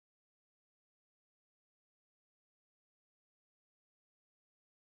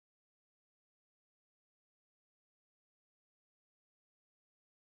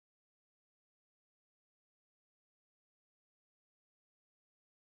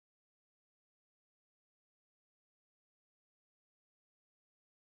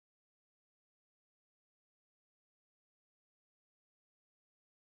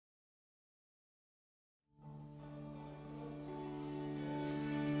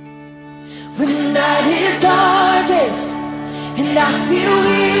When the night is darkest and I feel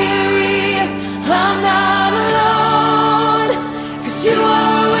weary, I'm not alone, 'cause you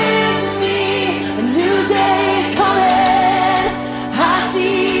are with me. A new day is coming, I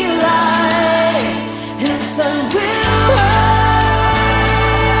see light, and the sun will rise,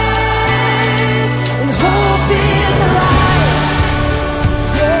 and hope is alive.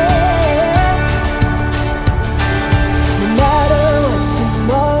 Yeah. No matter what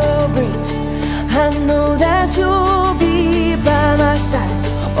tomorrow brings, I know that you'll be by my side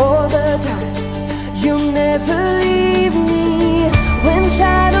all the time. You'll never leave me. When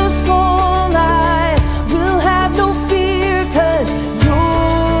shadows fall, I will have no fear, 'cause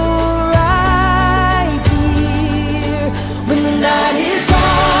you're right here. When the night is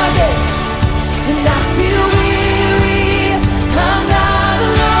darkest and I feel weary, I'm not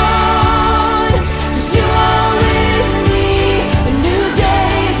alone, 'cause you are with me. A new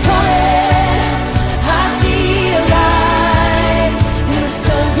day is coming, I see a light, and the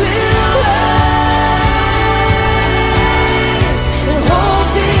sun will rise, and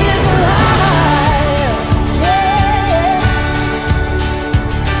hope is alive. Yeah.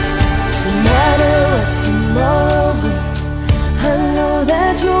 No matter what tomorrow brings, I know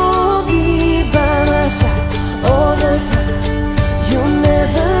that you'll be by my side all the time. You'll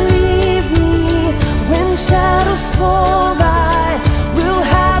never leave me. When shadows fall, I will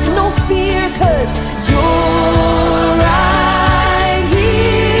have no fear, 'cause you're right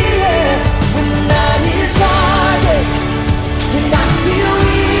here. When the night is darkest and I feel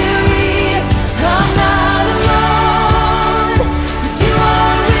weary, I'm not alone, 'cause you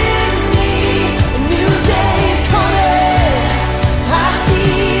are with me. A new day is coming, I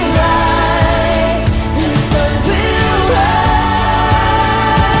see light, and the sun will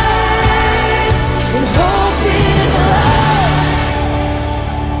rise, and hope is alive.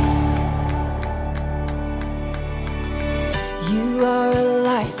 You are a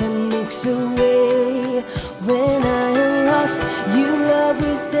light that makes a way when I am lost. You love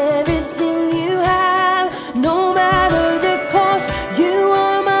with everything you have, no matter the cost. You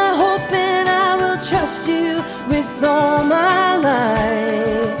are my hope, and I will trust you with all my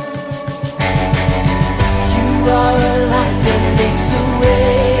life. You are a light that makes a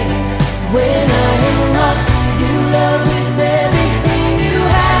way when I am lost. You love with everything you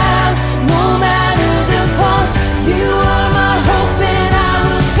have, no matter the cost. You are my hope, and I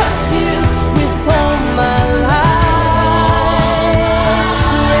will trust you with all my life.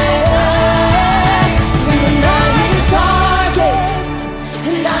 Yeah. When the night is darkest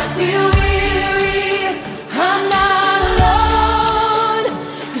and I feel weary, I'm not alone,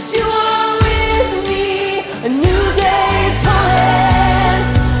 'cause you are with me. A new day is coming,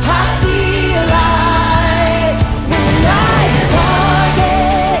 I see a light. When the night is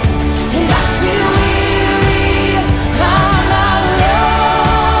darkest and I feel weary, I'm not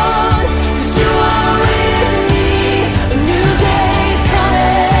alone, 'cause you are with me. A new day is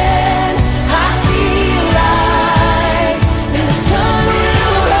coming, I see a light, and the sun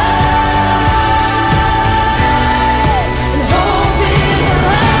will rise, and hope is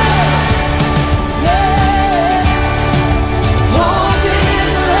alive. Yeah, hope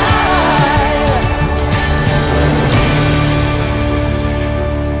is alive.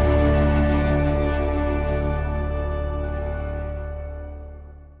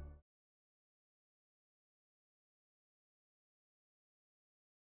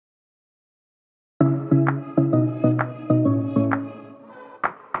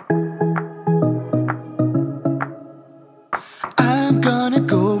 I'm gonna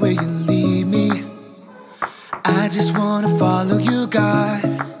go where you lead me. I just wanna follow you, God.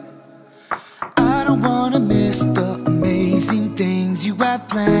 I don't wanna miss the amazing things you have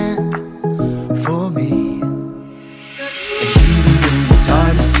planned for me. And even when it's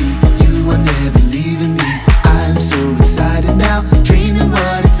hard to see, you are never leaving me. I'm so excited now, dreaming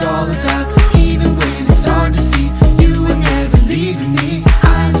what it's all about. Even when it's hard to see, you are never leaving me.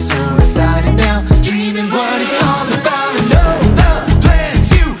 I'm so excited now, dreaming what it's all about. I know the plans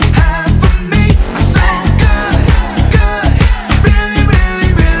you have for me are so good, good, really,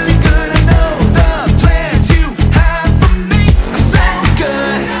 really, really good. I know the plans you have for me are so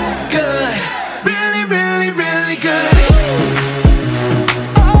good, good, really, really, really good.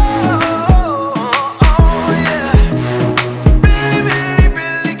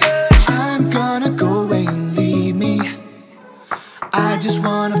 I'm gonna go where you lead me. I just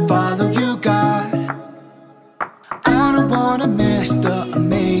wanna follow you, God. I don't wanna miss the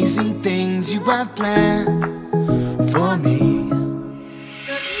amazing things you have planned for me.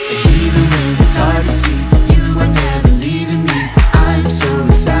 And even when it's hard to see, you are never leaving me. I'm so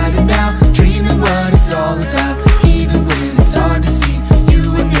excited now, dreaming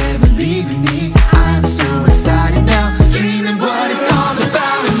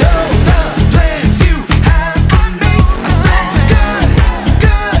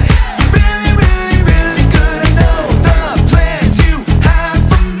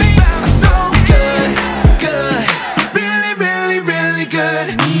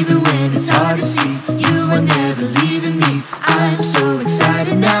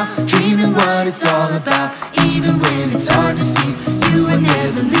it's all about. Even when it's hard to see, you were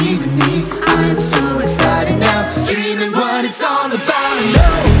never leaving me. I'm so excited now, dreaming what it's all about. I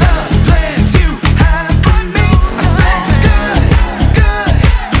know the plans you have for me are so good, good,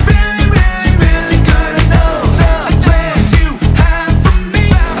 really, really, really good. I know the plans you have for me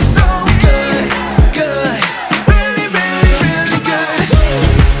are so good, good, really, really, really good.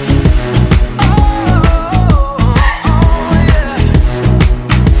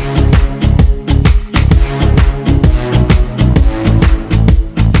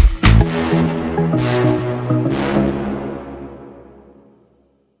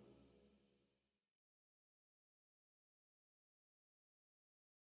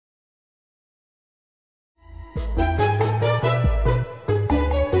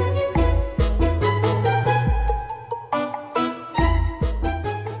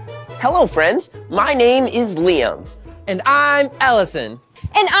 Hello friends, my name is Liam. And I'm Ellison.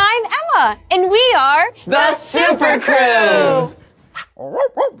 And I'm Emma, and we are The Super Crew!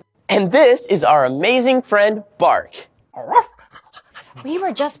 And this is our amazing friend, Bark. We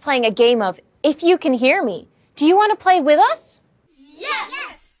were just playing a game of If You Can Hear Me. Do you want to play with us?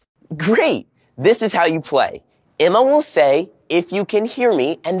 Yes! Great! This is how you play. Emma will say, if you can hear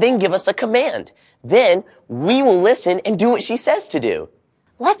me, and then give us a command. Then we will listen and do what she says to do.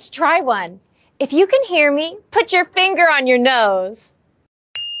 Let's try one. If you can hear me, put your finger on your nose.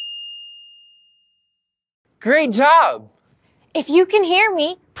 Great job! If you can hear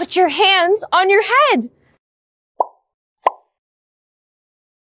me, put your hands on your head.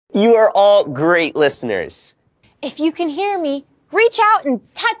 You are all great listeners. If you can hear me, reach out and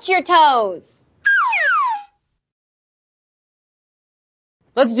touch your toes.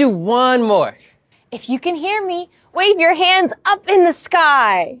 Let's do one more. If you can hear me, wave your hands up in the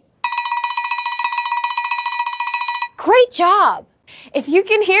sky. Great job. If you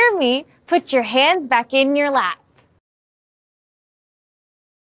can hear me, put your hands back in your lap.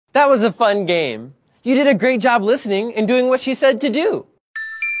 That was a fun game. You did a great job listening and doing what she said to do.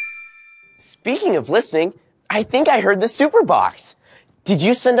 Speaking of listening, I think I heard the super box. Did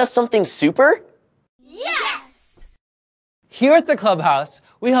you send us something super? Yes! Here at the Clubhouse,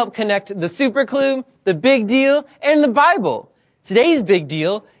 we help connect the Super Clue, the Big Deal, and the Bible. Today's big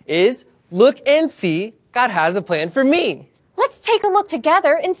deal is look and see, God has a plan for me. Let's take a look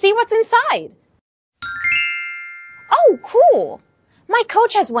together and see what's inside. Oh, cool. My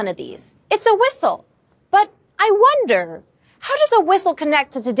coach has one of these. It's a whistle. But I wonder, how does a whistle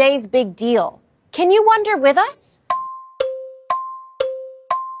connect to today's big deal? Can you wonder with us?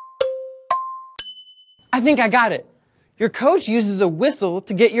 I think I got it. Your coach uses a whistle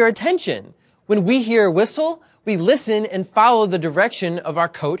to get your attention. When we hear a whistle, we listen and follow the direction of our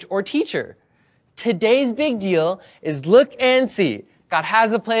coach or teacher. Today's big deal is look and see. God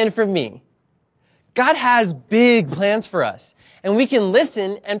has a plan for me. God has big plans for us, and we can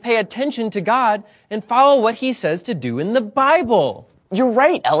listen and pay attention to God and follow what He says to do in the Bible. You're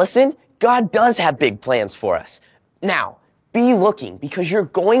right, Ellison. God does have big plans for us. Now, be looking because you're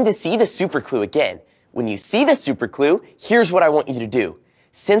going to see the super clue again. When you see the super clue, here's what I want you to do.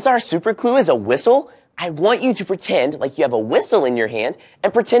 Since our super clue is a whistle, I want you to pretend like you have a whistle in your hand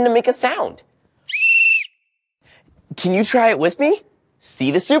and pretend to make a sound. Can you try it with me? See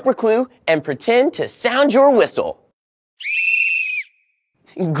the super clue and pretend to sound your whistle.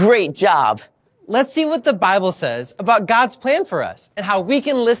 Great job. Let's see what the Bible says about God's plan for us and how we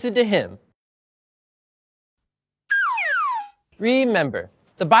can listen to Him. Remember,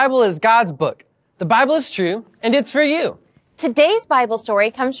 the Bible is God's book. The Bible is true, and it's for you. Today's Bible story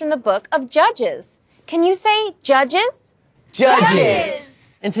comes from the book of Judges. Can you say Judges?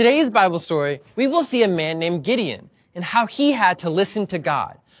 Judges. In today's Bible story, we will see a man named Gideon and how he had to listen to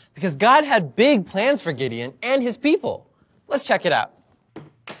God because God had big plans for Gideon and his people. Let's check it out.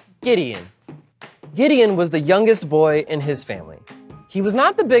 Gideon. Gideon was the youngest boy in his family. He was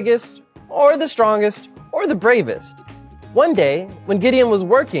not the biggest or the strongest or the bravest. One day, when Gideon was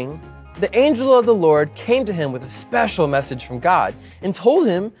working, the angel of the Lord came to him with a special message from God and told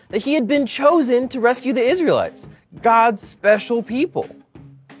him that he had been chosen to rescue the Israelites, God's special people.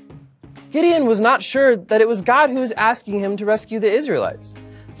 Gideon was not sure that it was God who was asking him to rescue the Israelites.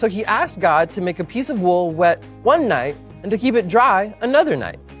 So he asked God to make a piece of wool wet one night and to keep it dry another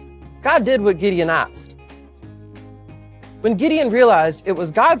night. God did what Gideon asked. When Gideon realized it was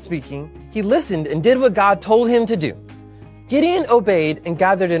God speaking, he listened and did what God told him to do. Gideon obeyed and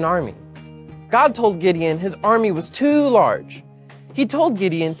gathered an army. God told Gideon his army was too large. He told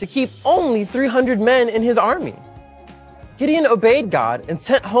Gideon to keep only 300 men in his army. Gideon obeyed God and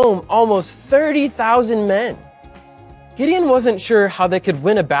sent home almost 30,000 men. Gideon wasn't sure how they could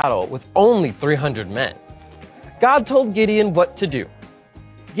win a battle with only 300 men. God told Gideon what to do.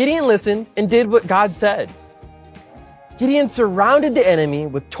 Gideon listened and did what God said. Gideon surrounded the enemy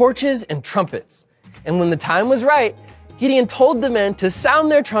with torches and trumpets. And when the time was right, Gideon told the men to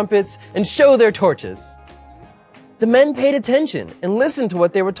sound their trumpets and show their torches. The men paid attention and listened to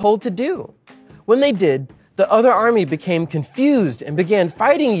what they were told to do. When they did, the other army became confused and began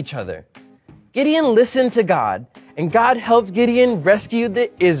fighting each other. Gideon listened to God, and God helped Gideon rescue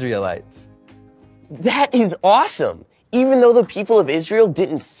the Israelites. That is awesome! Even though the people of Israel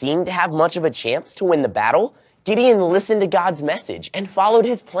didn't seem to have much of a chance to win the battle, Gideon listened to God's message and followed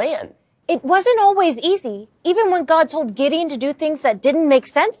his plan. It wasn't always easy. Even when God told Gideon to do things that didn't make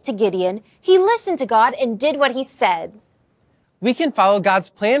sense to Gideon, he listened to God and did what he said. We can follow God's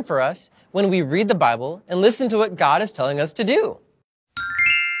plan for us when we read the Bible and listen to what God is telling us to do.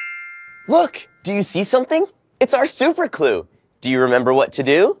 Look, do you see something? It's our super clue. Do you remember what to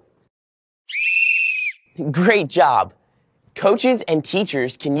do? Great job. Coaches and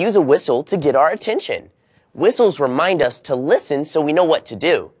teachers can use a whistle to get our attention. Whistles remind us to listen so we know what to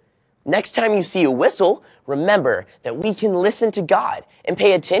do. Next time you see a whistle, remember that we can listen to God and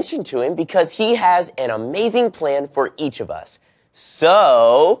pay attention to Him because He has an amazing plan for each of us.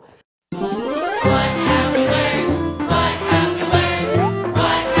 So, What have we learned? What have we learned?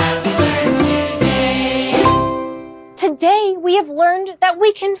 What have we learned today? Today, we have learned that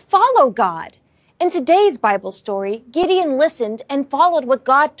we can follow God. In today's Bible story, Gideon listened and followed what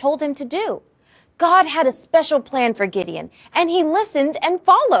God told him to do. God had a special plan for Gideon, and he listened and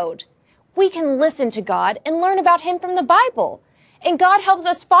followed. We can listen to God and learn about Him from the Bible. And God helps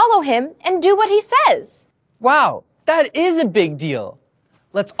us follow Him and do what He says. Wow, that is a big deal.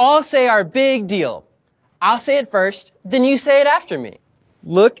 Let's all say our big deal. I'll say it first, then you say it after me.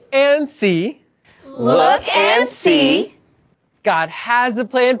 Look and see. look and see. God has a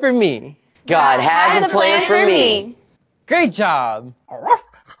plan for me. God has a plan for me. Great job.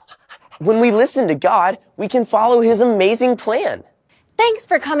 When we listen to God, we can follow His amazing plan. Thanks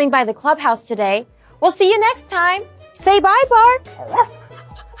for coming by the clubhouse today. We'll see you next time. Say bye, Bark.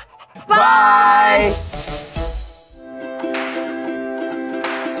 Bye.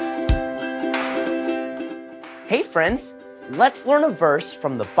 Hey friends, let's learn a verse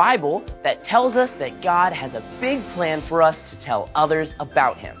from the Bible that tells us that God has a big plan for us to tell others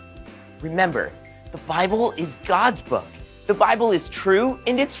about Him. Remember, the Bible is God's book. The Bible is true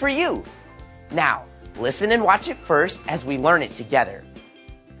and it's for you. Now, listen and watch it first as we learn it together.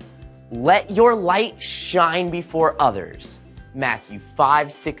 Let your light shine before others. Matthew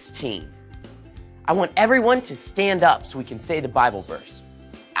 5:16. I want everyone to stand up so we can say the Bible verse.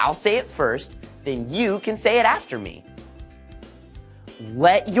 I'll say it first, then you can say it after me.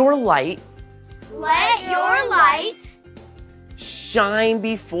 Let your light shine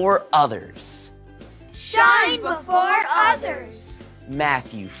before others. Shine before others.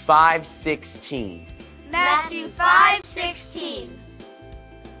 Matthew 5:16. Matthew 5:16.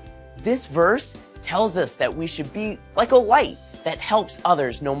 This verse tells us that we should be like a light that helps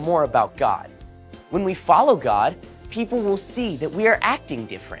others know more about God. When we follow God, people will see that we are acting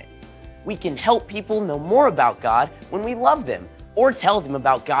different. We can help people know more about God when we love them or tell them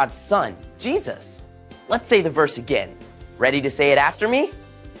about God's Son, Jesus. Let's say the verse again. Ready to say it after me?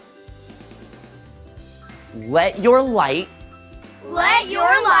 Let your light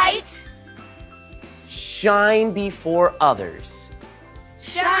shine before others.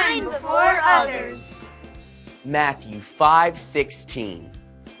 Shine before others. Matthew 5:16.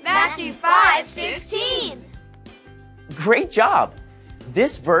 Matthew 5:16. Great job!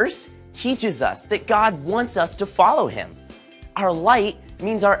 This verse teaches us that God wants us to follow Him. Our light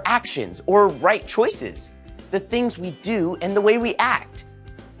means our actions or right choices, the things we do and the way we act.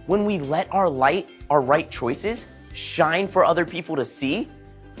 When we let our light, our right choices, shine for other people to see,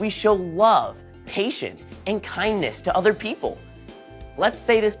 we show love, patience, and kindness to other people. Let's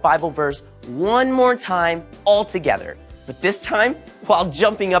say this Bible verse one more time all together, but this time while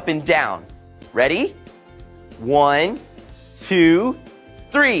jumping up and down. Ready? 1, 2,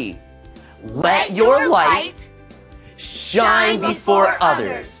 3. Let your light shine before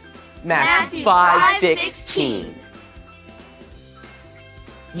others. Matthew 5:16.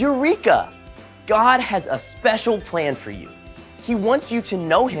 Eureka! God has a special plan for you. He wants you to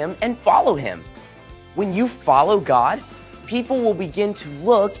know Him and follow Him. When you follow God, people will begin to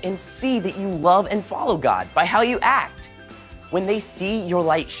look and see that you love and follow God by how you act. When they see your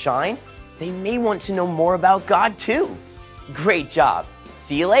light shine, they may want to know more about God too. Great job.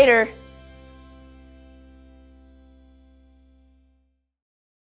 See you later.